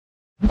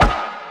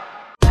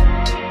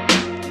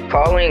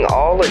Calling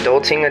all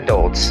adulting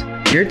adults.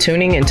 You're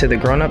tuning into the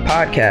Grown Up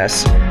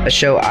Podcast, a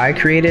show I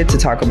created to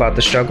talk about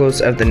the struggles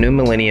of the new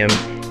millennium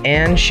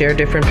and share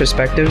different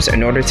perspectives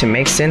in order to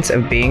make sense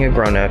of being a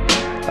grown-up.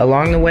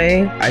 Along the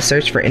way, I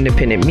search for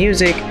independent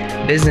music,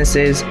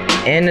 businesses,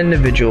 and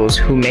individuals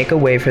who make a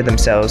way for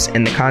themselves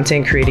in the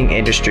content creating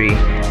industry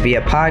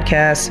via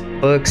podcasts,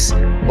 books,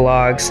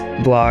 blogs,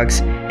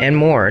 vlogs, and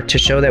more to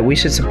show that we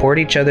should support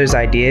each other's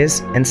ideas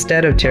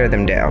instead of tear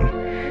them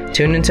down.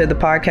 Tune into the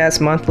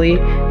podcast monthly,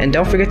 and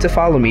don't forget to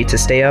follow me to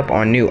stay up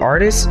on new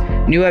artists,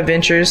 new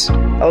adventures,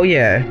 oh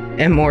yeah,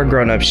 and more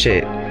grown-up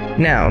shit.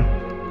 Now,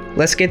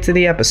 let's get to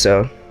the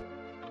episode.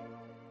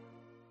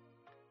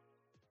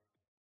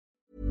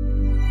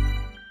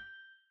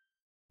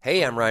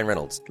 Hey, I'm Ryan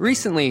Reynolds.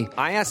 Recently,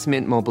 I asked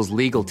Mint Mobile's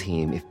legal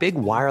team if big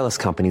wireless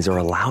companies are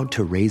allowed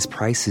to raise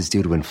prices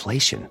due to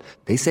inflation.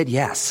 They said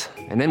yes.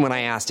 And then when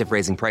I asked if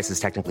raising prices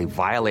technically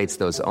violates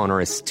those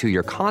onerous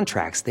two-year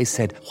contracts, they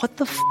said, "What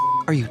the f***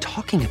 are you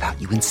talking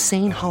about, you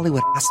insane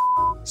Hollywood ass?"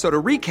 So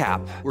to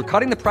recap, we're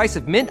cutting the price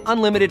of Mint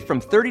Unlimited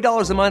from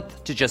 $30 a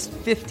month to just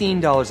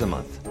 $15 a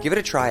month. Give it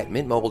a try at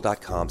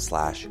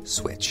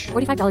mintmobile.com/switch.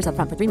 $45 up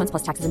front for 3 months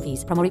plus taxes and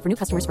fees. Promo rate for new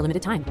customers for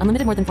limited time.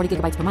 Unlimited more than 40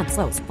 gigabytes per month.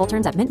 Slows full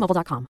terms at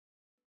mintmobile.com.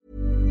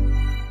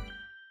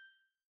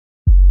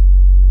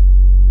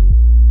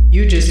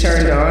 You just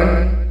turned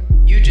on.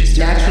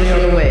 Naturally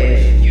on the wave.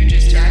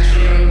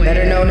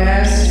 Better known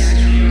as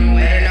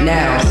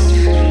Now.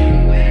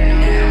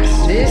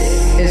 This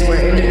is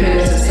where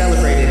independence is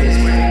celebrated.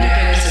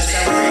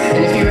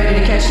 And if you're ready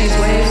to catch these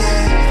waves,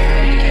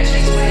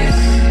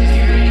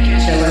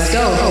 then let's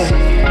go.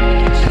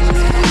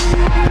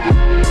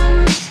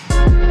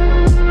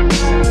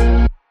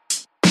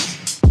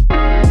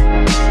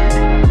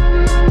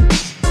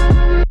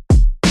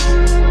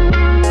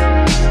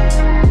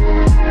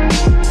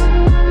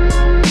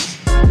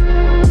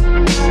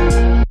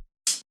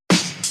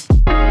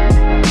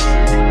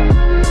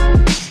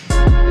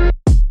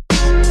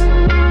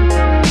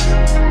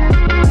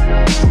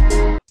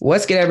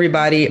 What's good,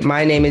 everybody?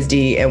 My name is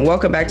Dee, and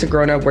welcome back to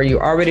Grown Up, where you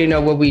already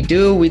know what we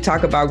do. We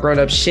talk about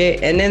grown-up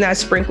shit, and then I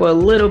sprinkle a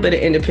little bit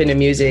of independent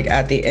music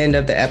at the end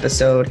of the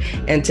episode.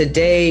 And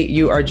today,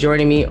 you are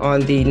joining me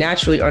on the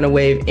Naturally on a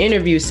Wave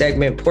interview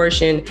segment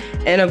portion.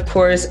 And of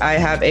course, I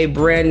have a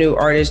brand new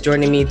artist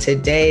joining me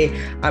today.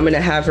 I'm going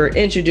to have her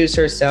introduce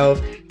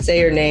herself,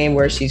 say her name,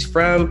 where she's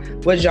from,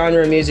 what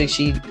genre of music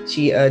she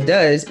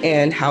does,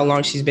 and how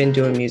long she's been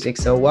doing music.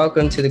 So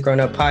welcome to the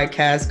Grown Up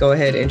Podcast. Go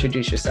ahead and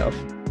introduce yourself.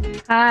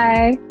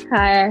 Hi,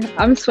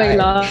 I'm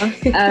Swayla.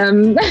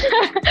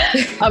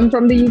 I'm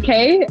from the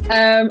UK.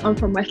 I'm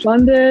from West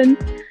London.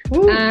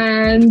 Ooh.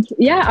 And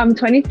yeah, I'm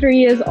 23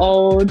 years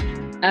old.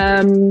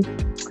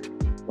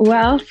 What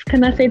else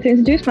can I say to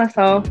introduce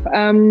myself?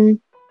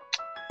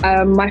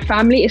 My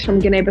family is from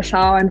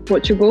Guinea-Bissau and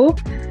Portugal.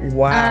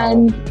 Wow.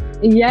 And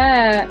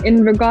yeah,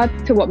 in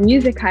regards to what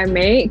music I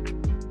make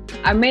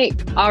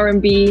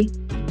R&B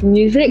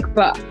music,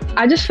 but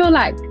I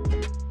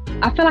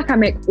feel like I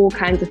make all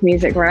kinds of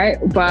music, right?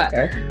 But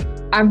okay.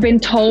 I've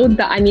been told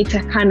that I need to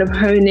kind of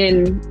hone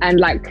in and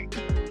like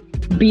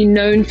be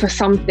known for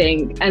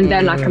something, and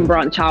then I can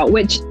branch out,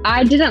 which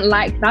I didn't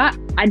like that.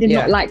 I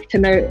didn't like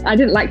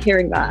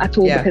hearing that at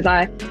all, because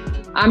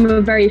I'm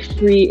a very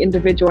free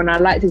individual and I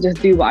like to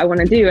just do what I want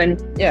to do.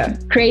 And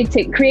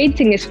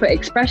creating is for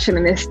expression,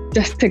 and it's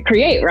just to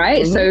create,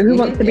 right? So who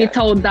wants to be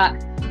told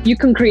that you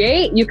can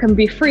create, you can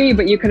be free,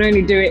 but you can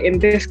only do it in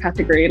this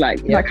category?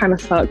 Like that kind of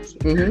sucks.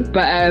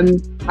 But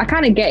I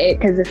kind of get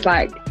it, because it's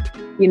like,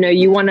 you know,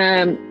 you want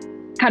to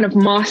kind of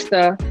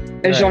master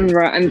a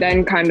genre and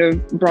then kind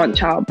of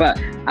branch out. But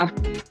I've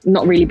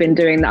not really been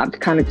doing that. I've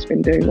kind of just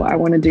been doing what I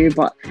want to do,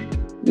 but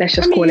let's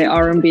just call it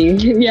R&B.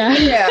 Yeah.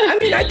 I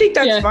mean, I think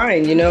that's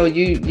fine. You know,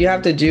 you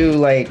have to do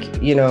like,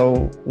 you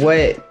know,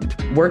 what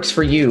works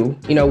for you,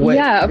 you know, what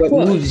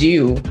moves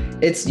you.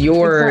 It's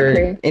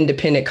your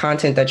independent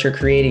content that you're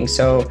creating.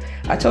 So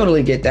I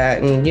totally get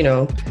that. And, you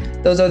know,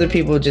 those other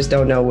people just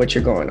don't know what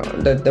you're going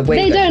on. The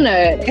way they don't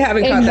know. They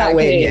haven't caught that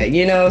wave yet,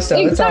 you know, so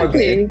it's all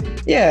good.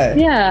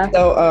 Yeah.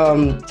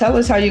 So tell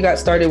us how you got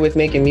started with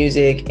making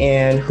music,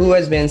 and who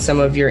has been some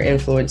of your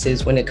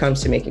influences when it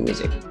comes to making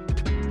music?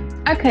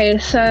 Okay,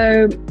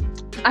 so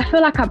I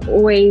feel like I've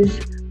always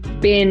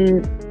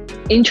been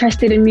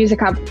interested in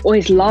music. I've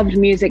always loved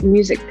music.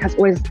 Music has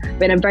always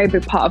been a very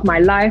big part of my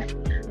life.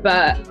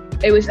 But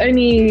it was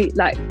only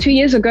like 2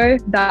 years ago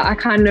that I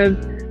kind of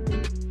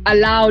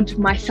allowed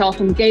myself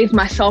and gave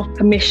myself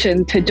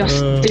permission to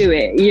just do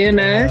it, you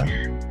know?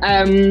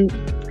 I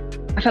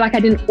feel like I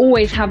didn't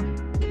always have,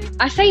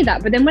 I say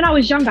that, but then when I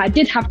was younger, I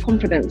did have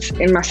confidence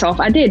in myself.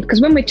 I did,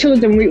 because when we're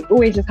children, we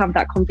always just have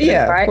that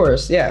confidence, right? Yeah, of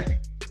course, yeah.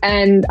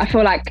 And I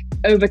feel like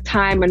over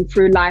time and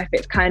through life,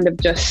 it's kind of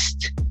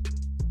just,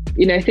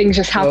 you know, things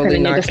just happen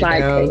and you're just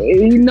like,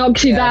 it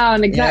knocks you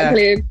down.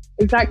 Exactly.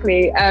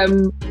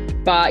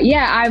 But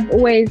yeah, I've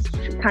always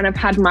kind of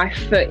had my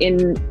foot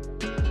in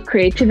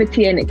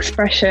creativity and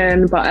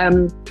expression. But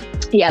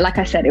yeah, like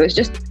I said, it was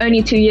just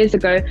only 2 years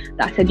ago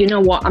that I said, you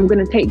know what, I'm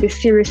going to take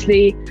this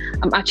seriously.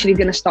 I'm actually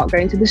going to start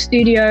going to the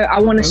studio. I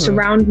want to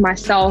surround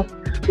myself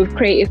with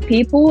creative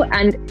people.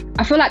 And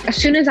I feel like as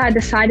soon as I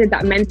decided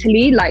that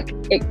mentally, like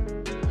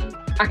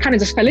I kind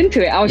of just fell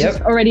into it. I was just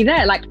already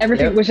there. Like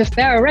everything was just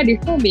there already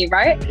for me,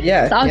 right?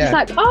 Yeah. So I was just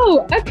like,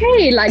 oh,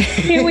 okay, like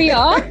here we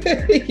are.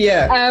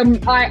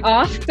 I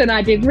asked and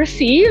I did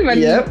receive.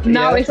 And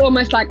now it's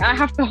almost like I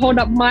have to hold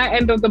up my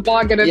end of the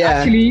bargain and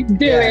actually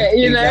do it,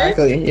 you know?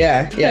 Exactly.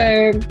 Yeah.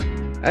 So,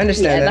 I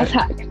understand that.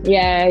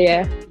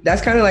 That's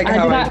kind of like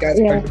how I got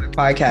started with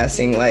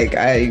podcasting. Like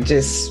I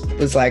just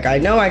was like, I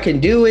know I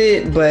can do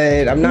it,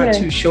 but I'm not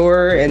too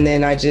sure. And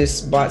then I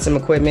just bought some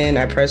equipment.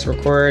 I pressed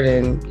record,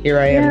 and here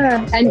I am.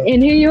 Now, so.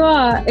 And here you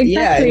are. Exactly.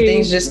 Yeah, and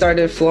things just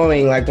started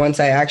flowing. Like once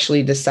I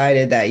actually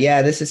decided that,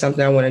 this is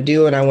something I want to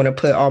do, and I want to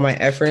put all my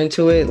effort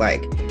into it.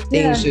 Like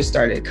things just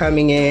started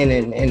coming in,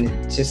 and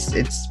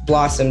it's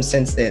blossomed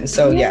since then.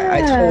 So I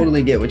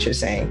totally get what you're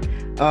saying.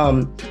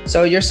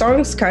 So your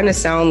songs kind of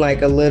sound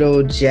like a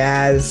little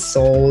jazz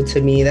soul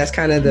to me. That's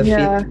kind of the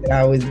feeling that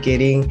I was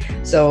getting.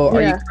 So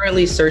are you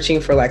currently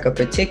searching for like a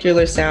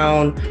particular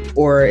sound,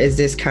 or is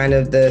this kind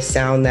of the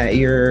sound that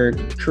you're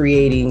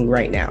creating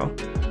right now?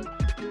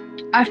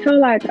 I feel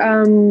like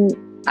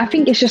I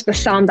think it's just the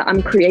sound that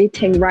I'm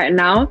creating right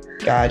now.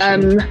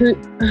 Gotcha.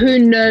 Who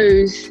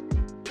knows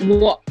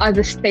what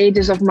other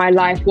stages of my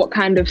life, what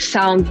kind of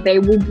sound they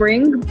will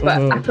bring.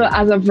 But I feel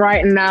as of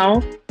right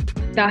now,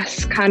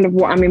 that's kind of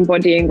what I'm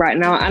embodying right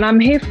now, and I'm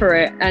here for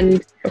it.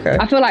 And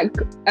I feel like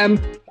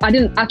I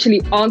didn't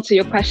actually answer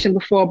your question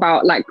before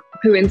about like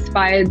who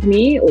inspired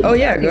me. Oh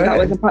yeah, go ahead.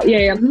 Was a part.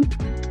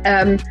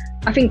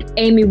 I think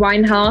Amy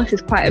Winehouse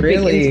is quite a big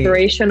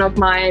inspiration of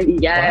mine.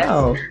 Yeah,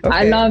 wow.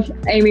 I love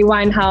Amy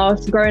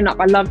Winehouse. Growing up,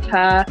 I loved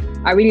her.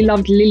 I really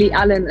loved Lily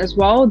Allen as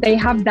well. They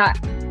have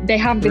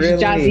this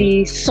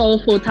jazzy,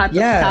 soulful type of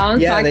sound.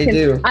 Yeah, so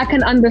do. I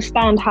can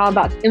understand how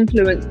that's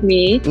influenced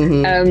me.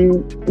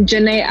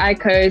 Janae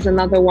Aiko is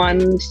another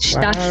one.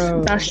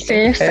 That's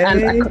sis,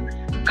 and I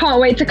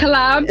can't wait to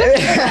collab.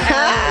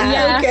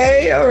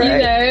 Okay, all right. You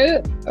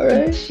know, all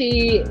right.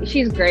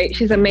 She's great.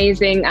 She's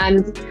amazing,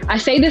 and I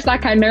say this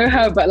like I know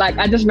her, but like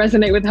I just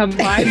resonate with her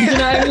vibe. You know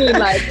what I mean?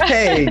 Like,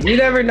 hey, you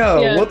never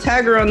know. We'll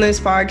tag her on this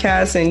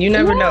podcast, and you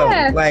never know.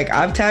 Like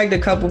I've tagged a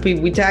couple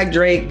people. We tagged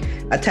Drake.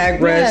 I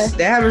tagged Russ.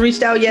 They haven't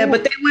reached out yet,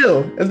 but they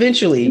will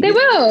eventually.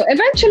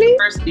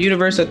 The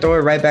universe will throw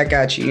it right back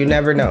at you. You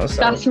never know. So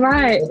that's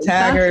right. We'll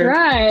tag her,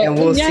 and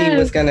we'll see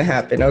what's gonna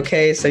happen.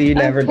 Okay, so you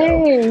never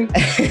know.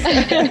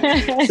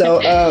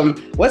 So,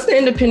 what's the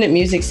independent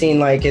music scene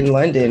like in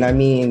London? I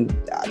mean,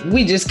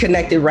 we just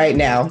connected right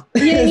now.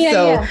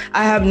 I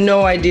have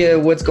no idea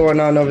what's going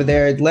on over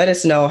there. Let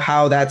us know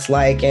how that's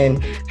like,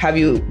 and have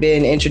you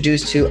been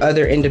introduced to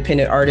other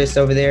independent artists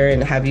over there,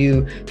 and have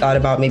you thought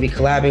about maybe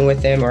collabing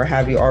with them, or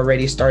have you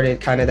already started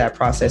kind of that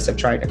process of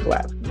trying to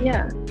collab?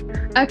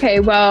 Okay,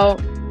 well,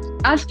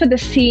 as for the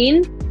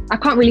scene, I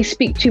can't really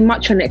speak too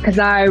much on it because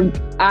I'm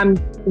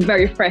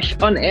very fresh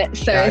on it.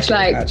 So it's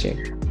like,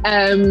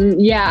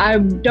 I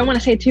don't want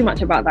to say too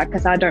much about that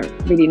because I don't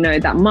really know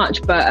that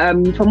much. But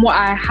from what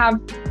I have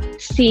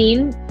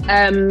seen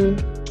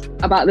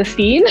about the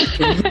scene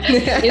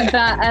is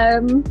that,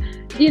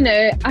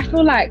 I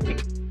feel like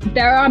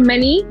there are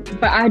many,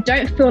 but I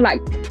don't feel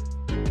like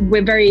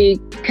we're very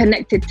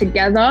connected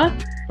together,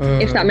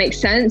 if that makes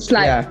sense.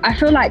 Like, I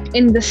feel like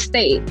in the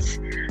States,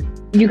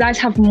 you guys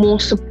have more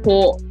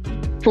support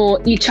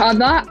for each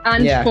other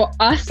and for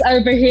us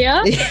over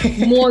here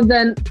more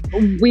than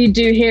we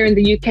do here in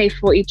the UK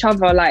for each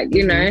other. Like,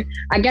 you know,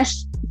 I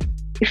guess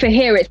for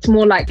here, it's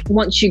more like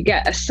once you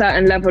get a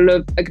certain level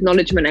of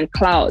acknowledgement and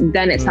clout,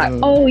 then it's like,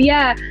 oh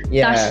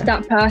that's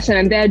that person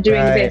and they're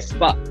doing this.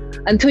 But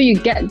until you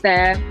get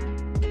there,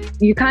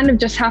 you kind of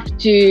just have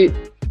to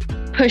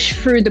push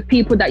through the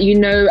people that you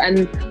know,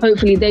 and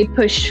hopefully they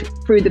push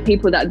through the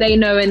people that they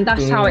know, and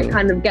that's how it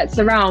kind of gets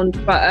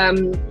around. But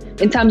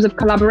in terms of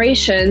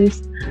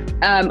collaborations,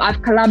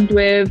 I've collabed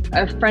with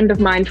a friend of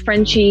mine,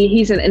 Frenchie.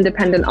 He's an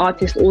independent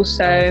artist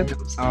also. That's a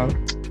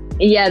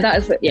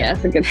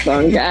good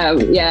song.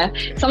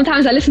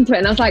 Sometimes I listen to it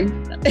and I was like,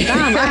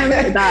 damn, I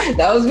wrote that.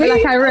 That was me.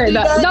 Like I wrote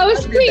that. That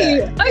was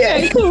me.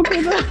 Okay, cool.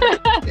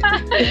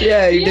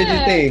 You did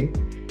your thing.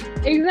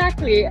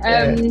 Exactly.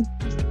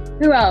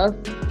 Who else?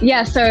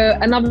 So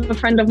another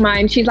friend of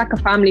mine, she's like a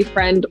family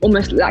friend,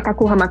 almost like I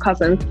call her my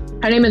cousin.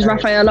 Her name is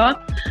Rafaela,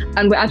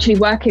 and we're actually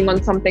working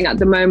on something at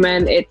the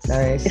moment. It's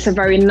a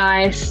very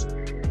nice,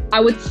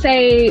 I would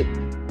say,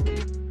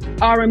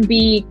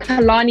 R&B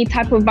Kalani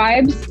type of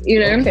vibes, you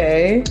know?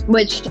 Okay.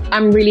 Which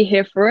I'm really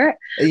here for it.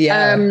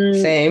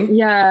 Same.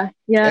 Can't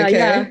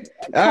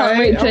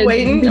wait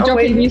to be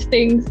dropping these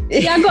things.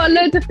 I got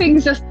loads of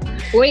things just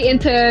waiting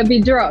to be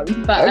dropped.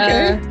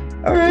 But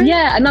all right.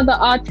 Another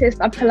artist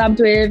I've collabed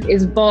with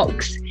is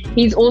Vox.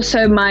 He's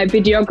also my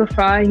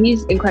videographer.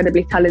 He's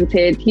incredibly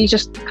talented. He's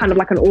just kind of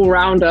like an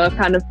all-rounder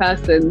kind of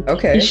person.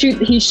 Okay.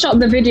 He shot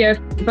both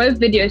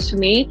videos for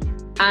me,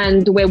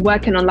 and we're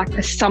working on like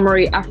a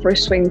summery Afro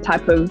swing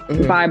type of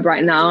vibe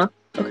right now.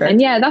 Okay.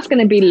 And yeah, that's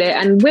going to be lit.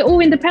 And we're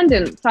all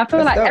independent. So I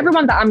feel That's like dope.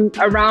 everyone that I'm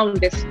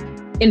around is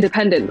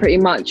independent pretty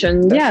much.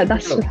 And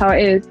that's dope. just how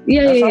it is.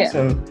 Yeah, That's yeah.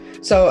 awesome.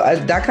 So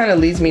that kind of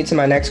leads me to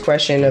my next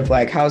question of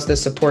like, how's the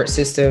support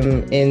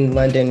system in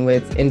London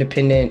with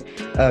independent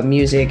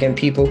music and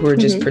people who are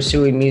just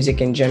pursuing music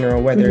in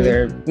general, whether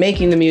they're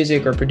making the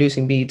music or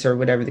producing beats or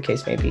whatever the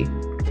case may be?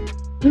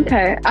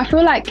 Okay. I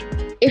feel like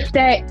if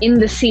they're in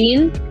the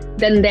scene,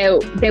 then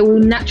they will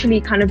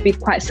naturally kind of be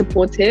quite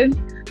supportive.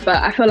 But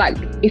I feel like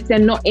if they're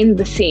not in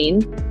the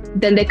scene,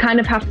 then they kind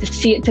of have to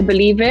see it to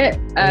believe it.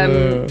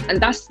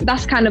 And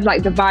that's kind of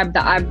like the vibe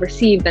that I've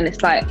received. And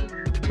it's like,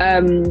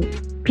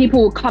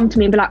 people will come to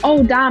me and be like,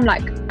 oh damn,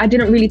 like I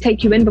didn't really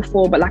take you in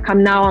before, but like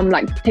I'm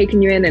like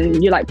taking you in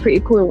and you're like pretty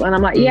cool. And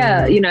I'm like,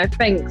 yeah, you know,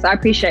 thanks, I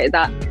appreciate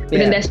that. But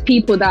then there's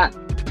people that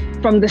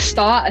from the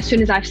start, as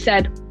soon as I've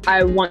said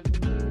I want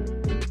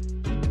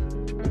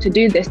to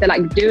do this, they're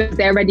like, do it.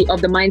 They're already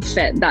of the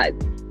mindset that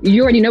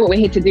you already know what we're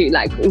here to do.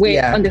 Like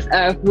we're on this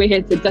earth, we're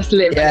here to just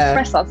live and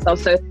express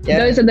ourselves. So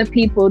those are the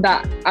people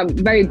that I'm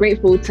very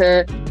grateful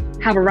to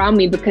have around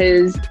me,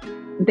 because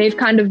they've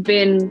kind of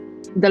been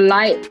the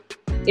light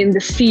in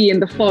the sea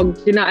and the fog.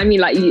 Do you know what I mean?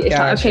 Like it's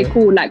like, okay,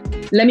 cool. Like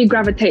let me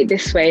gravitate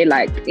this way.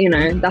 Like, you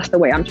know, that's the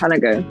way I'm trying to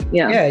go.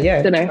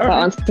 Yeah. Don't know if that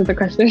answers the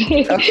question.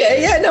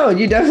 Okay. Yeah, no,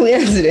 you definitely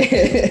answered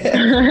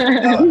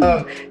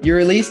it. You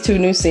released 2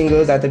 new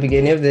singles at the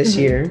beginning of this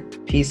year,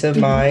 Peace of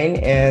Mind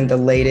and the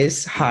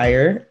latest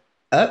Higher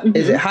Up.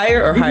 Is it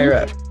Higher or Higher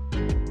Up?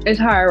 It's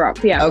Higher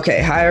Up, yeah.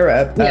 Okay, Higher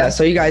Up.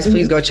 So you guys,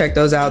 please go check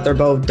those out. They're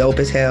both dope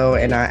as hell.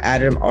 And I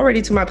added them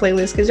already to my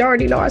playlist because you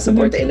already know I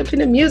support the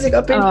independent music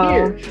up in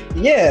here.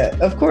 Yeah,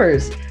 of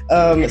course.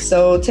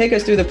 So take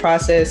us through the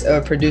process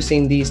of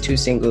producing these 2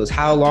 singles.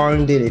 How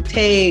long did it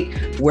take?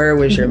 Where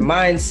was your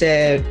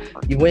mindset?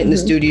 You went in the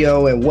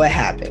studio and what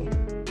happened?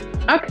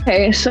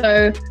 Okay,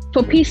 so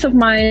for Peace of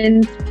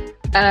Mind,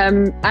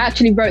 I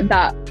actually wrote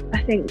that,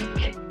 I think,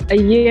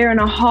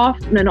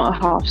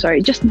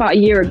 just about a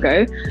year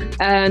ago.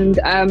 And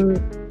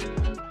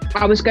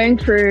I was going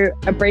through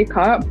a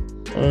breakup,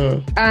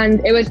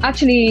 and it was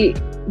actually,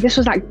 this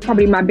was like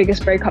probably my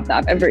biggest breakup that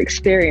I've ever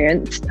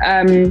experienced,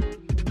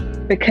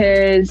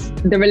 because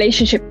the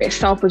relationship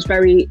itself was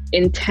very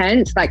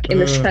intense, like in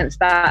the sense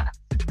that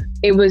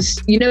it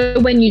was, you know,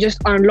 when you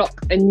just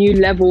unlock a new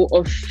level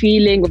of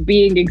feeling, of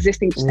being,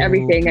 existing, just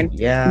everything. And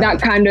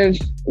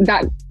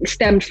that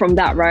stemmed from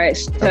that, right?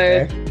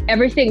 So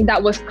everything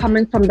that was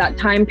coming from that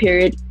time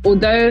period,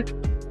 although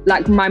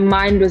like my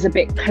mind was a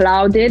bit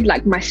clouded,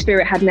 like my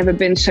spirit had never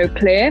been so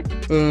clear.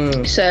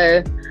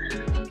 So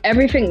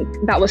everything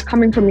that was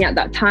coming from me at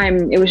that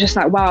time, it was just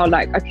like, wow,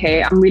 like,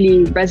 okay, I'm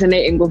really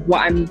resonating with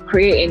what I'm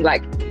creating.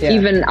 Like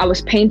even I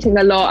was painting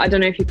a lot. I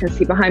don't know if you can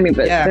see behind me,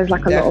 but there's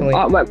like a lot of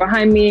artwork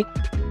behind me.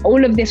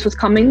 All of this was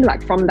coming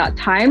like from that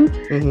time.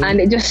 And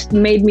it just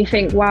made me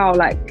think, wow,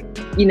 like,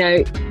 you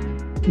know,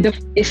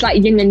 it's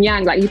like yin and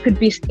yang. Like you could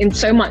be in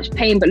so much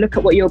pain, but look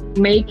at what you're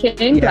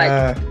making.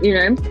 Like, you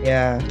know?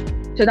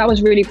 So that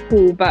was really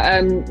cool. But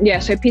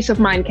so Peace of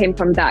Mind came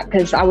from that,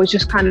 because I was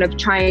just kind of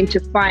trying to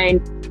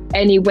find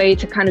any way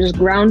to kind of just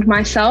ground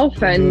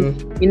myself.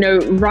 And, you know,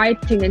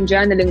 writing and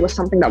journaling was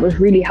something that was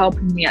really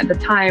helping me at the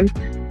time.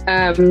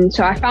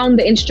 So I found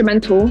the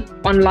instrumental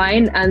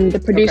online, and the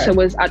producer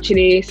was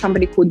actually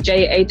somebody called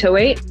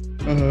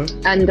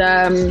J808. And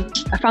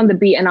I found the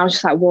beat and I was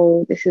just like,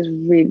 whoa, this is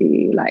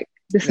really like,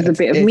 this is a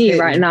bit of me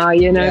right now,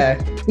 you know?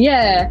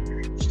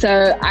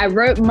 So I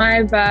wrote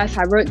my verse,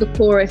 I wrote the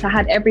chorus, I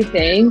had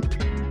everything.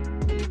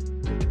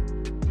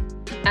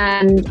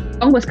 And the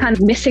song was kind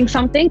of missing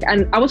something,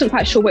 and I wasn't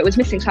quite sure what it was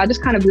missing. So I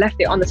just kind of left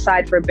it on the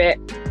side for a bit.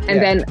 And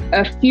then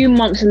a few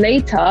months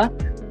later,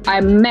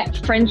 I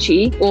met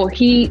Frenchie, or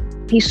he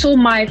saw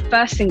my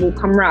first single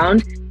come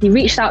round. He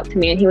reached out to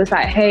me and he was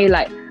like, hey,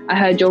 like, I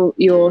heard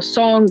your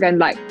song, and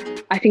like,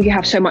 I think you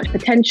have so much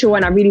potential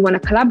and I really want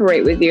to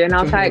collaborate with you. And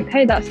I was like,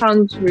 hey, that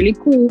sounds really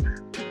cool.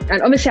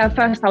 And obviously at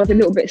first I was a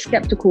little bit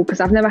skeptical, because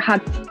I've never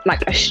had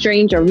like a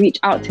stranger reach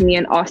out to me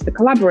and ask to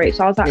collaborate.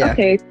 So I was like,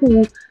 okay,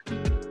 cool.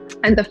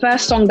 And the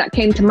first song that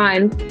came to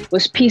mind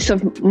was Peace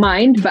of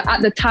Mind. But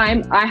at the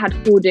time I had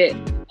called it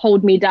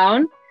Hold Me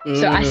Down.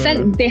 So I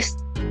sent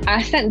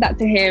that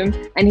to him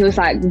and he was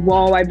like,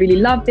 whoa, I really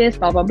love this,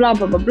 blah, blah, blah,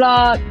 blah, blah,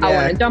 blah. I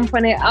want to jump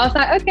on it. I was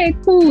like, okay,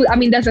 cool. I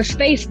mean, there's a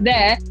space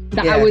there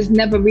that I was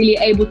never really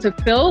able to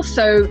fill.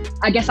 So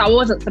I guess I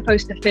wasn't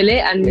supposed to fill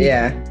it. And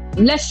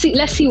let's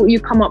see what you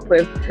come up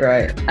with.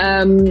 Right.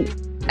 And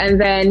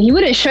then he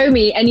wouldn't show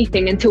me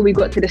anything until we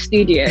got to the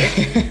studio,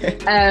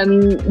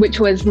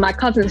 which was my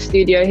cousin's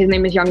studio. His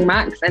name is Young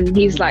Max, and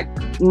he's like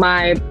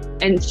my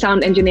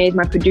sound engineer, he's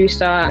my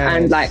producer,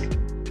 and like,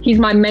 he's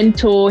my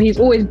mentor. He's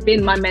always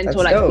been my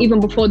mentor. That's like dope.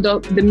 Even before the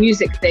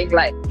music thing,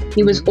 like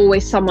he was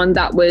always someone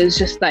that was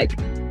just like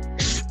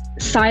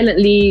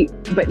silently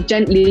but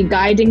gently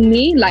guiding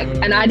me. Like,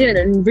 and I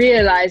didn't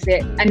realize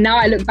it. And now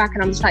I look back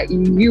and I'm just like,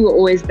 you were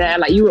always there.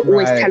 Like you were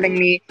always telling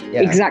me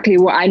exactly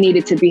what I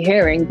needed to be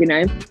hearing, you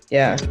know?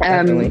 Yeah,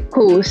 definitely.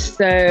 Cool.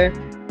 So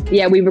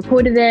yeah, we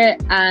recorded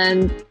it,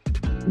 and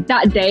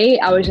that day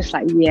I was just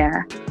like,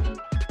 yeah,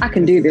 I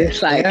can do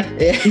this. Like,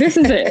 this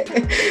is it.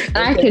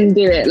 I can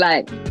do it.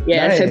 Like,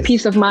 yeah. Nice. So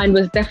Peace of Mind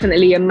was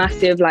definitely a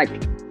massive like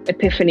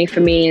epiphany for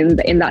me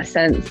in that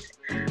sense.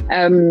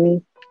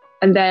 And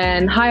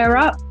then Higher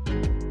Up.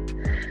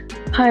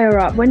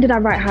 When did I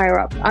write Higher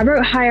Up? I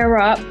wrote Higher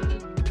Up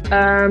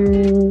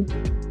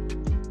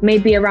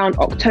maybe around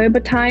October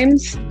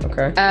times.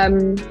 Okay.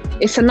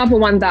 It's another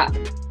one that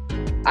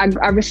I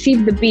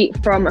received the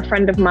beat from a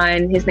friend of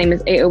mine. His name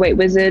is 808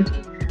 Wizard.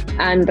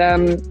 And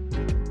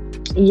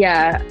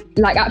yeah,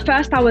 like at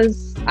first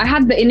I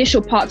had the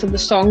initial parts of the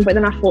song, but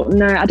then I thought,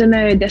 no, I don't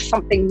know, there's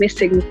something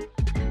missing.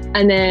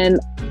 And then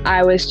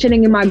I was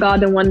chilling in my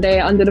garden one day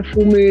under the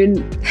full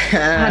moon,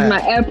 had my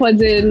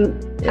AirPods in,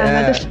 and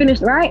I just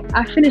finished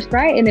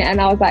writing it, and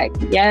I was like,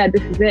 yeah,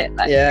 this is it.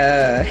 Like,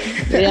 yeah.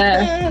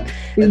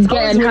 It's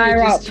getting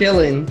higher up,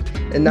 chilling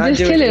and not just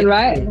doing chilling, anything.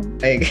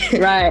 right?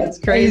 Right. That's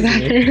crazy.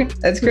 Exactly.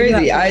 That's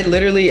crazy.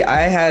 Exactly.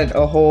 I had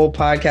a whole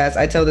podcast.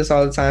 I tell this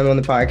all the time on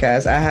the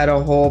podcast. I had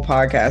a whole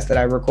podcast that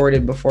I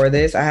recorded before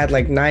this. I had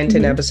like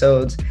 9-10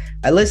 episodes.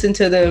 I listened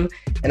to them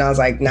and I was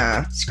like,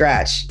 nah,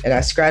 scratch. And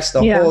I scratched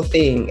the whole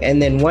thing.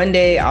 And then one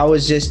day I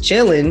was just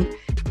chilling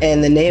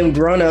and the name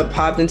Grown Up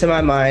popped into my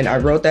mind. I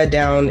wrote that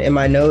down in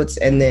my notes.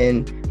 And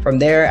then from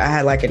there, I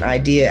had like an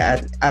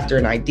idea after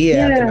an idea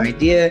after an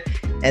idea.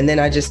 And then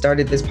I just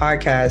started this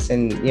podcast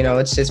and, you know,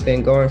 it's just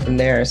been going from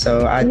there.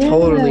 So I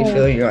totally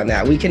feel you on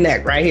that. We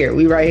connect right here.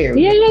 We right here.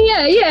 Yeah.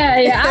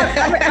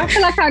 I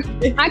feel like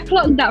I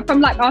clocked that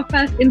from like our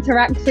first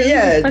interaction,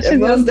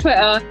 especially on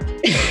Twitter.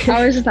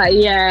 I was just like,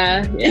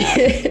 yeah.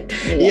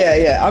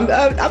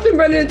 I've been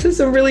running into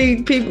some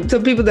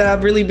people that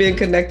I've really been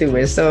connected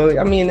with. So,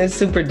 I mean, it's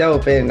super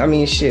dope. And I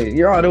mean, shit,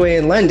 you're all the way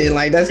in London.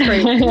 Like, that's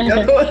crazy. You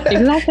know?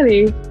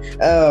 Exactly.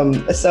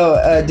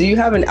 So do you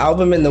have an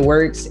album in the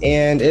works?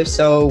 And if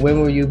so,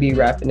 when will you be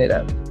wrapping it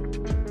up?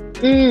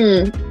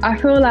 I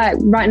feel like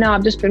right now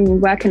I've just been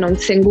working on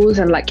singles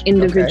and like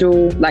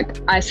individual, like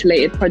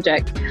isolated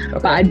projects.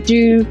 But I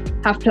do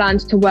have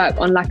plans to work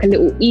on like a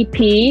little EP,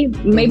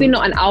 maybe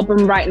not an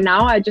album right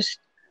now. I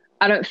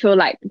don't feel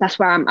like that's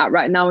where I'm at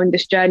right now in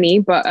this journey,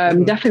 but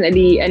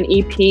definitely an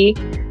EP,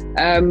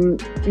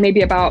 maybe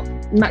about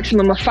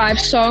maximum of 5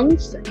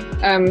 songs.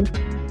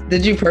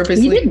 Did you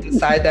purposely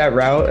decide that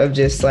route of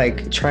just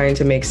like trying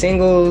to make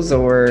singles,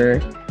 or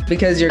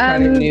because you're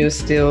kind of new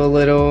still a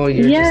little,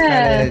 you're just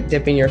kind of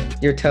dipping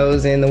your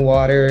toes in the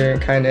water,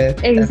 kind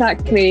of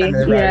exactly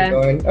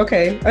going.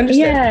 Okay,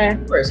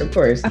 understand. Of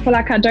course. I feel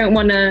like I don't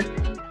want to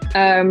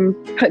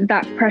put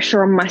that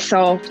pressure on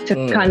myself to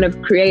kind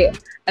of create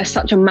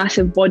such a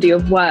massive body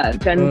of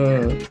work.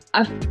 And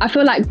I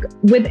feel like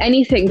with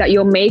anything that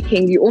you're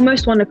making, you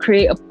almost want to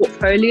create a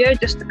portfolio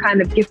just to kind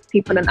of give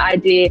people an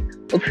idea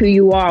of who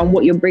you are and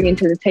what you're bringing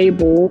to the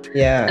table.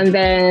 And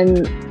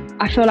then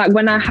I feel like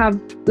when I have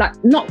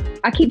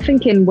I keep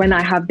thinking when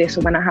I have this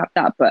or when I have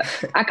that, but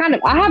I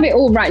have it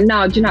all right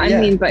now. Do you know what I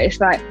mean? But it's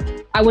like,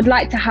 I would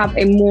like to have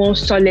a more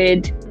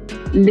solid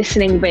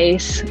listening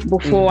base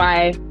before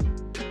I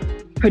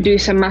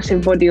produce a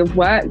massive body of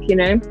work, you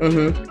know?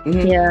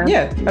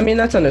 Yeah. I mean,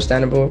 that's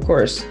understandable, of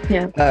course.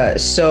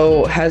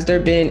 So has there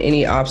been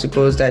any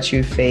obstacles that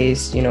you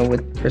faced, you know,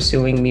 with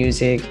pursuing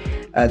music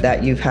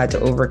that you've had to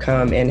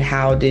overcome, and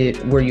how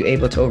were you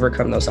able to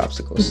overcome those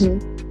obstacles?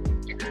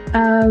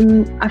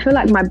 I feel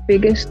like my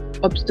biggest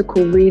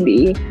obstacle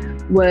really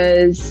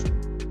was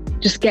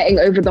just getting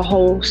over the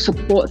whole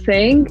support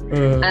thing.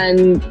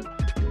 And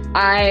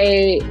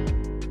I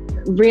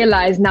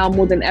realize now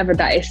more than ever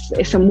that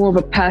it's a more of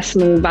a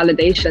personal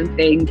validation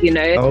thing, you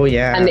know?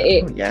 And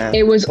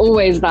it was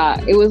always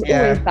that. Always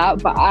that,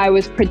 but I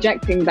was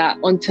projecting that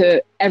onto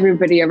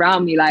everybody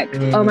around me, like,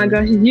 oh my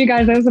gosh, you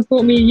guys don't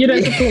support me, you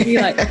don't support me,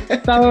 like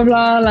blah blah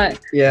blah, like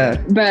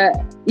but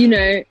you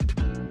know,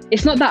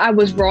 it's not that I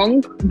was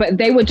wrong, but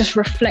they were just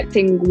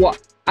reflecting what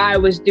I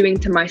was doing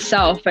to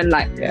myself. And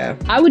like,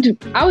 I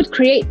would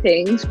create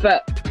things,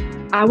 but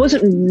I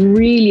wasn't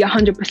really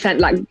 100%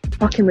 like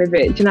fucking with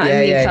it. Do you know what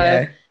I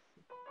mean?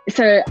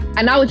 So,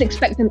 and I was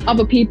expecting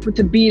other people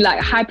to be like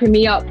hyping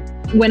me up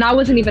when I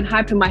wasn't even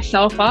hyping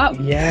myself up.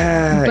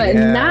 But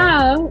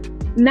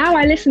now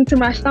I listen to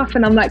my stuff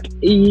and I'm like,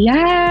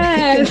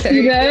 yes,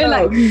 you know,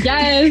 like,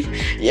 yes.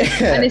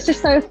 And it's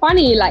just so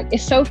funny. Like,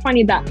 it's so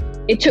funny that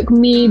it took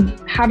me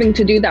having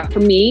to do that for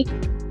me,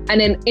 and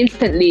then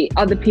instantly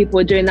other people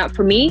were doing that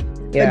for me.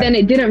 But then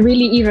it didn't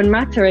really even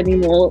matter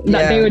anymore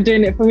that they were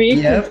doing it for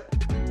me.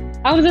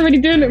 I was already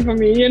doing it for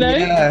me, you know?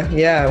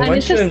 And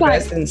once you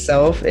invest in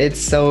self, it's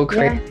so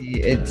crazy.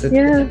 It's a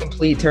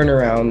complete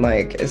turnaround.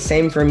 Like,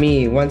 same for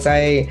me. Once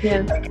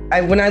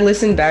when I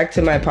listen back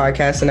to my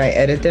podcast and I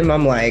edit them,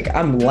 I'm like,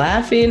 I'm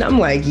laughing. I'm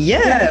like,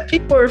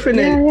 people are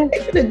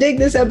finna dig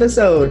this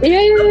episode.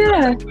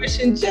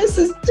 Question just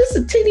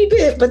a teeny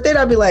bit, but then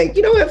I'll be like,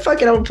 you know what?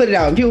 Fuck it, I'm gonna put it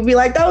out. And people be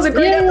like, that was a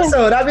great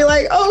episode. I'll be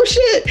like, oh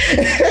shit.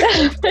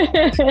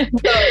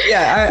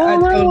 I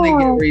totally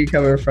get where you're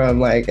coming from.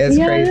 Like, it's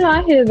crazy.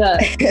 I hear that.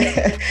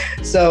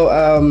 So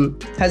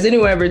has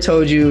anyone ever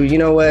told you, you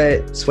know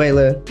what,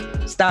 Suela,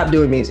 stop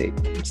doing music.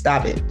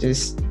 Stop it.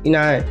 Just, you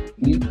gotta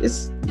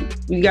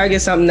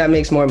get something that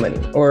makes more money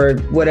or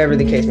whatever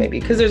the case may be.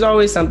 Because there's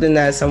always something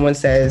that someone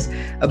says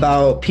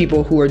about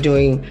people who are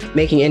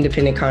making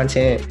independent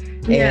content.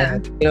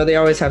 And, they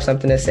always have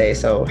something to say.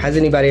 So has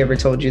anybody ever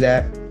told you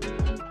that?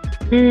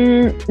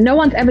 No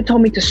one's ever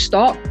told me to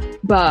stop,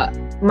 but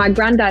my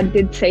granddad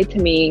did say to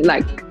me,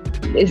 like,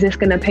 is this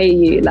going to pay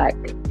you? Like,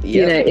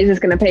 is this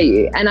going to pay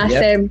you? And I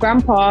said,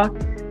 Grandpa,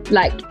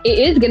 like, it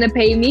is going to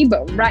pay me,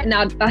 but right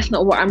now that's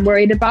not what I'm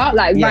worried about.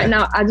 Like right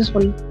now, I just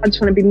want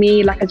to be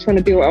me. Like, I just want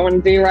to do what I want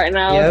to do right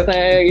now. So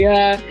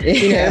and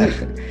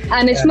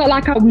it's not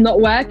like I'm not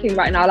working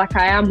right now. Like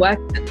I am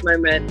working at the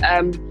moment.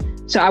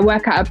 So I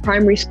work at a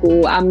primary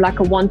school. I'm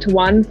like a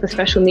 1-to-1 for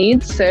special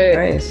needs.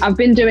 So I've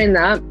been doing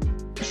that.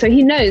 So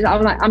he knows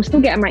I'm still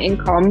getting my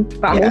income,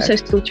 but I'm also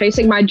still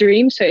chasing my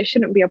dreams. So it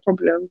shouldn't be a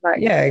problem.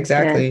 Like,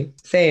 exactly.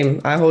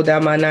 Same. I hold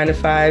down my 9 to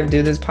 5,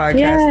 do this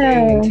podcast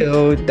thing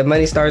until the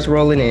money starts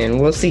rolling in.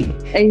 We'll see.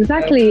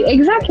 Exactly.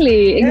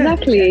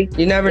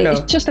 You never know.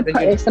 It's just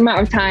it's a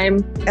matter of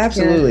time.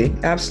 Absolutely.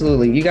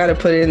 You got to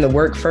put in the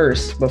work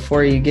first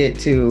before you get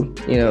to,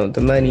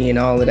 the money and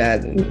all of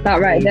that.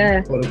 That right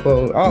there. Quote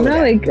unquote.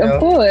 Of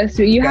course.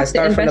 You have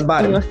to invest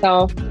in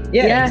yourself.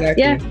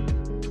 Exactly.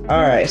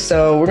 All right,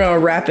 so we're gonna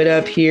wrap it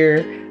up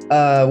here.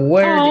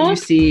 Where do you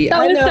see?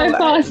 That was so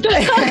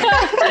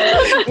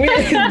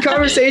fast.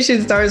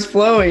 Conversation starts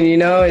flowing,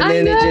 and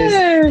then it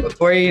just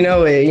before you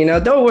know it,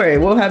 don't worry,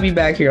 we'll have you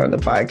back here on the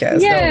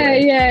podcast.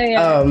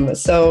 Yeah.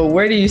 So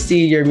where do you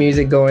see your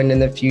music going in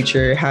the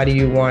future? How do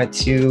you want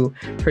to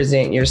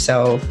present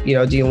yourself?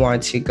 Do you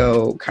want to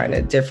go kind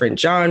of different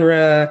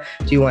genre?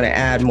 Do you want to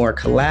add more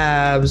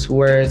collabs?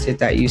 Where is it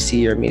that you see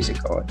your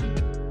music going?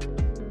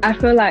 I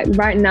feel like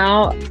right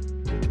now,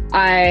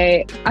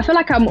 I feel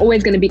like I'm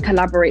always going to be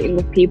collaborating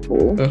with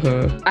people.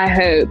 I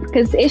hope,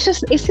 because it's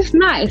just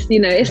nice,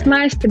 it's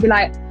nice to be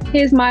like,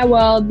 here's my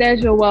world,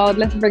 there's your world,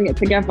 let's bring it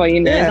together.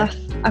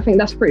 I think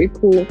that's pretty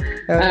cool.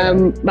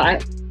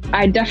 But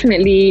I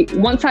definitely,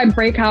 once I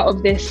break out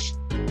of this,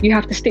 you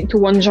have to stick to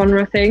one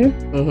genre thing.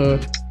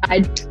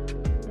 I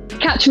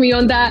catch me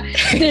on that.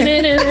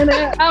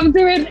 I'm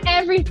doing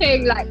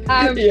everything. Like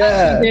I'm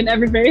doing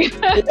everything.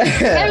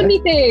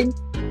 Anything.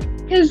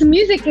 Because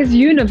music is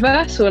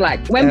universal.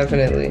 Like when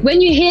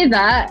you hear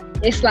that,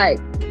 it's like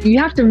you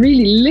have to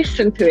really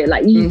listen to it.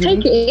 Like you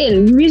take it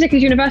in. Music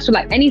is universal.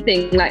 Like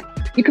anything. Like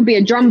it could be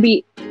a drum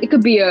beat. It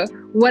could be a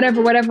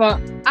whatever.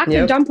 I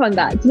can jump on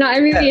that. Do you know what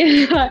I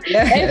mean?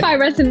 If I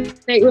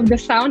resonate with the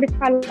sound, if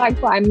I like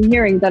what I'm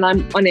hearing, then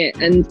I'm on it.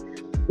 And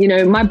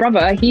my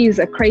brother, he's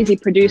a crazy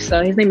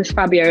producer. His name is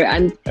Fabio,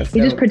 and he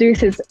just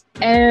produces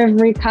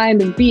every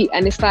kind of beat.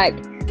 And it's like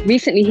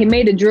recently he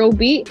made a drill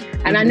beat,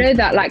 and I know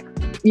that like.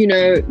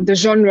 The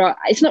genre,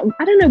 it's not,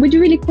 I don't know, would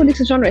you really call this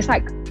a genre? It's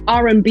like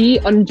R&B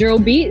on drill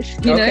beats,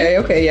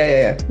 Okay,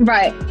 yeah.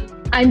 Right.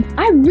 And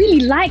I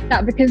really like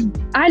that because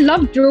I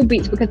love drill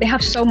beats because they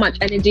have so much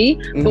energy.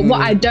 But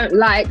what I don't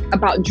like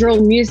about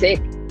drill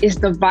music is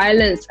the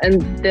violence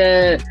and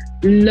the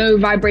low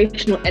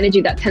vibrational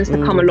energy that tends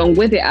to come along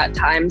with it at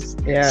times.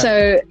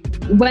 So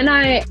when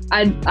I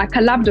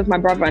collabed with my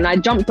brother and I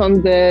jumped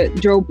on the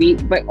drill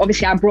beat, but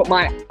obviously I brought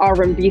my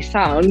R&B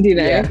sound,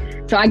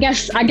 So I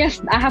guess I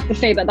have to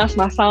say that that's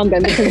my sound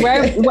then, because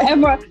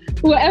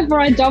whatever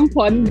I jump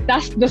on,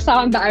 that's the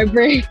sound that I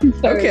bring.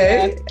 So,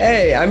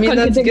 hey, I mean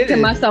that's good.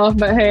 Myself,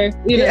 but hey,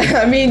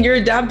 I mean you're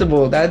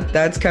adaptable.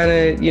 That's kind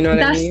of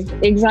what I mean.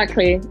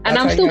 Exactly, and that's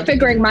I'm still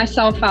figuring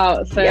myself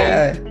out. So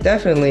yeah,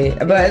 definitely.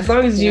 But as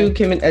long as you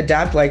can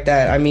adapt like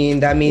that, I mean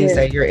that means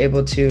that you're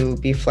able to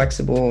be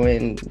flexible,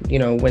 and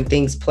when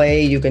things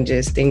play, you can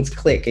things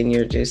click, and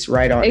you're just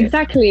right on.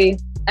 Exactly.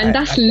 And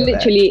that's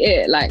literally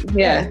it. Like,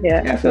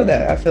 I feel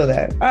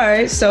that. All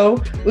right.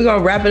 So we're going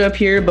to wrap it up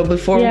here. But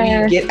before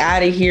we get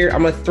out of here,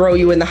 I'm going to throw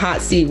you in the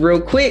hot seat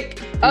real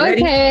quick.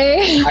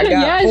 Okay. I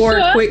got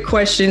 4 quick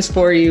questions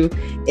for you.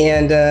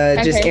 And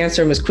just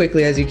answer them as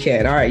quickly as you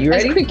can. All right. You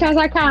ready? As quick as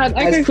I can.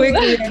 As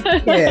quickly as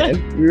you can.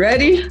 You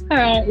ready? All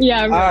right.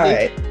 Yeah, I'm ready. All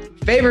right.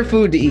 Favorite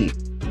food to eat?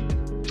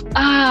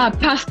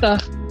 Pasta.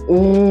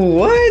 Ooh,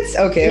 what?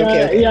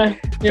 Okay. Yeah.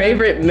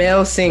 Favorite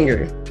male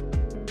singer?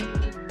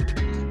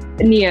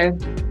 Neo.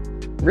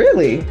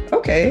 Really?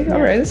 Okay. All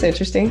right. That's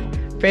interesting.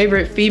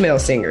 Favorite female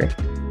singer?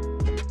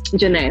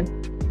 Janae.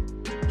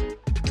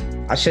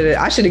 I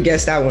should have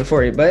guessed that one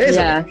for you, but it's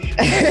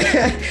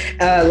okay.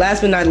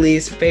 Last but not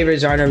least, favorite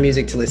genre of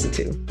music to listen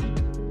to?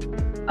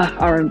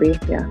 R&B.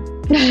 Yeah.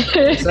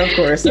 Of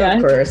course. Yeah.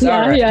 All right.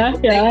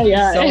 Thank you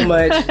so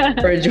much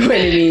for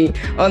joining me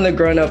on the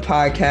Grown Up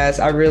Podcast.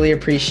 I really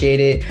appreciate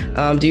it.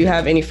 Do you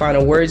have any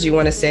final words you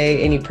want to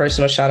say? Any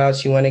personal shout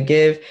outs you want to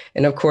give?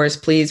 And of course,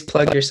 please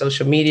plug your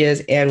social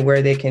medias and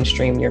where they can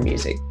stream your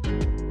music.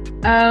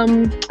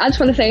 I just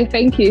want to say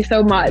thank you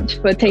so much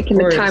for taking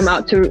the time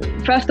out to,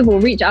 first of all,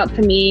 reach out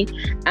to me,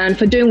 and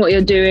for doing what you're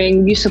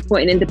doing. You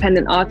supporting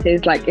independent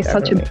artists, like it's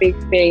such a big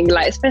thing,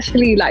 like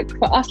especially like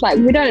for us, like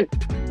we don't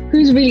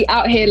who's really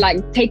out here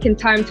like taking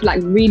time to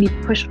like really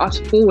push us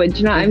forward. Do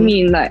you know what I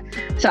mean? Like,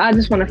 so I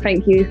just want to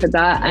thank you for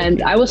that.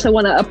 And I also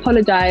want to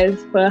apologize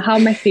for how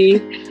messy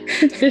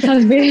this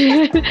has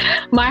been.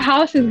 My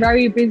house is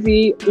very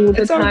busy all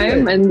the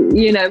time, and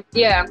you know,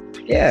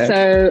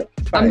 so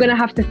I'm gonna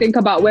have to think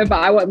about whether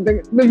I want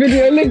the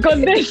video link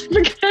on this,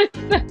 because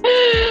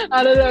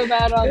I don't know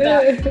about all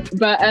that.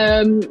 But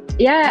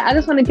I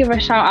just want to give a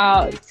shout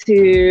out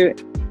to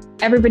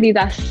everybody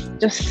that's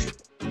just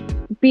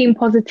being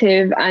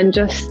positive and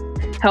just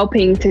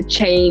helping to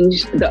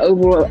change the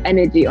overall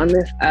energy on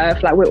this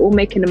earth. Like, we're all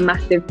making a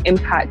massive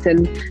impact,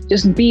 and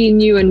just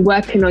being you and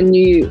working on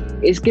you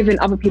is giving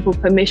other people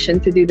permission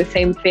to do the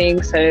same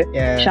thing. So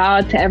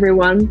shout out to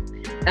everyone.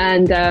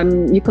 And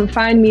you can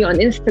find me on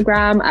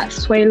Instagram at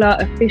Swayla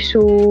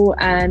Official,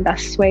 and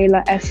that's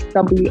Swayla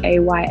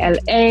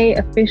SWAYLA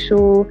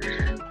Official.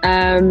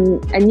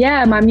 And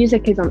yeah, my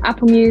music is on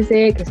Apple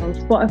Music, it's on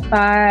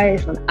Spotify,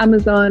 it's on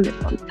Amazon,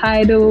 it's on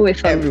Tidal,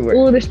 it's on everywhere.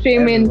 All the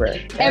streaming,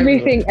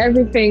 everything,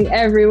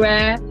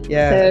 everywhere.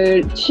 Yeah.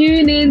 So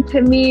tune in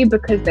to me,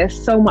 because there's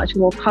so much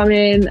more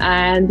coming.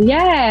 And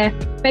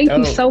thank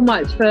you so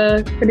much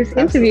for this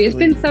interview. It's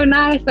been so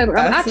nice. I'm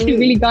actually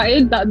really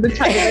gutted that the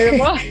chat is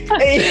over.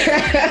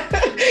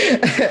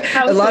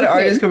 A lot of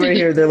artists come in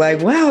here, they're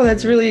like, wow,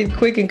 that's really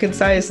quick and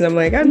concise. And I'm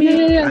like, I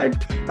mean,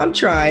 I'm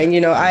trying,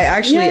 you know.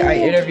 I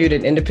interviewed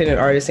an independent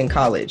artist in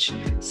college.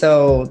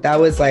 So that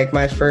was like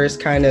my first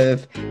kind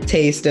of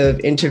taste of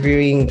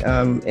interviewing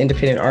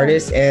independent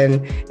artists,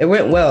 and it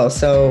went well.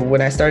 So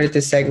when I started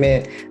this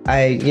segment,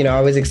 I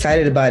was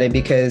excited about it,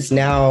 because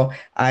now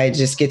I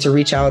just get to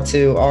reach out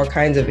to all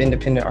kinds of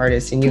independent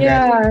artists, and you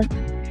guys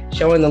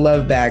showing the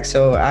love back.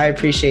 So I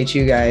appreciate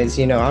you guys.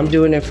 You know, I'm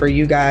doing it for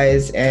you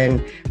guys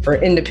and for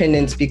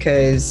independence,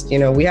 because, you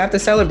know, we have to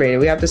celebrate it.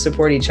 We have to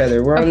support each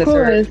other. We're on this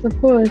earth.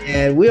 Of course.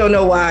 And we don't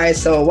know why,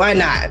 so why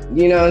not?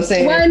 You know what I'm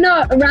saying? Why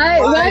not,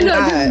 right? Why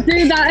not just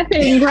do that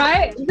thing,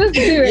 right? Just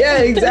do it. Yeah,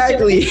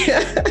 exactly.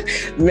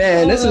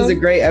 Man, this was a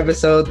great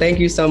episode. Thank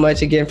you so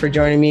much again for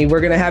joining me.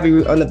 We're going to have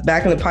you on the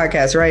back of the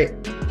podcast, right?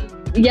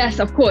 Yes,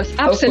 of course.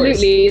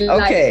 Absolutely. Of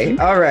course. Okay.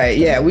 All right.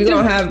 Yeah. We're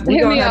going to have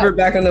her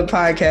back on the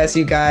podcast,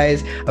 you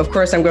guys. Of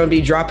course, I'm going to be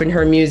dropping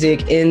her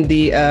music in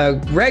the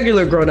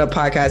regular Grown Up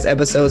Podcast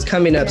episodes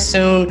coming up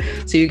soon.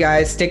 So you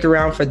guys stick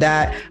around for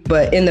that.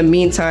 But in the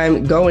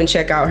meantime, go and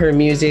check out her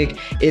music.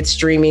 It's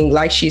streaming,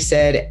 like she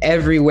said,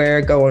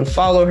 everywhere. Go and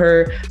follow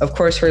her. Of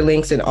course, her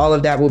links and all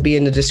of that will be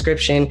in the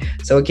description.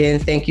 So again,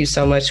 thank you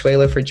so much,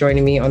 Swayla, for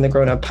joining me on the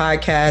Grown Up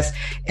Podcast.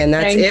 And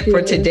that's it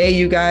for today,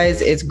 you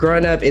guys. It's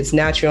Grown Up. It's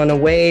Natural on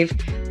the Wave.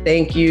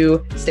 Thank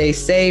you. Stay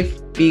safe,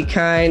 be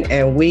kind,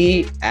 and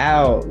we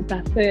out.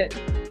 That's it.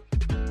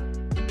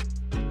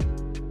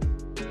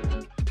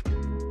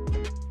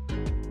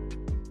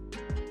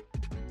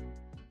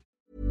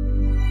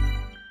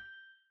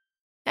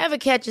 Ever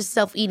catch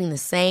yourself eating the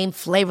same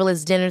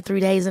flavorless dinner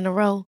 3 days in a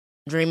row?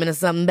 Dreaming of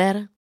something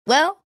better?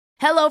 Well,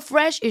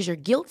 HelloFresh is your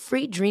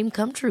guilt-free dream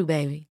come true,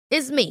 baby.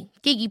 It's me,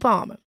 Keke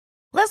Palmer.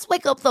 Let's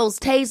wake up those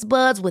taste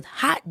buds with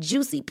hot,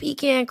 juicy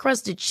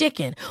pecan-crusted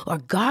chicken or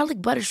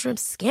garlic butter shrimp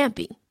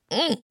scampi.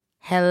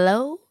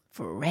 Hello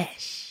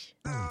Fresh.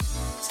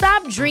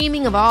 Stop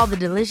dreaming of all the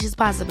delicious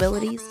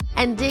possibilities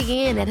and dig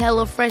in at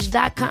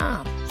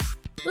HelloFresh.com.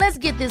 Let's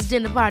get this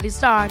dinner party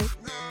started.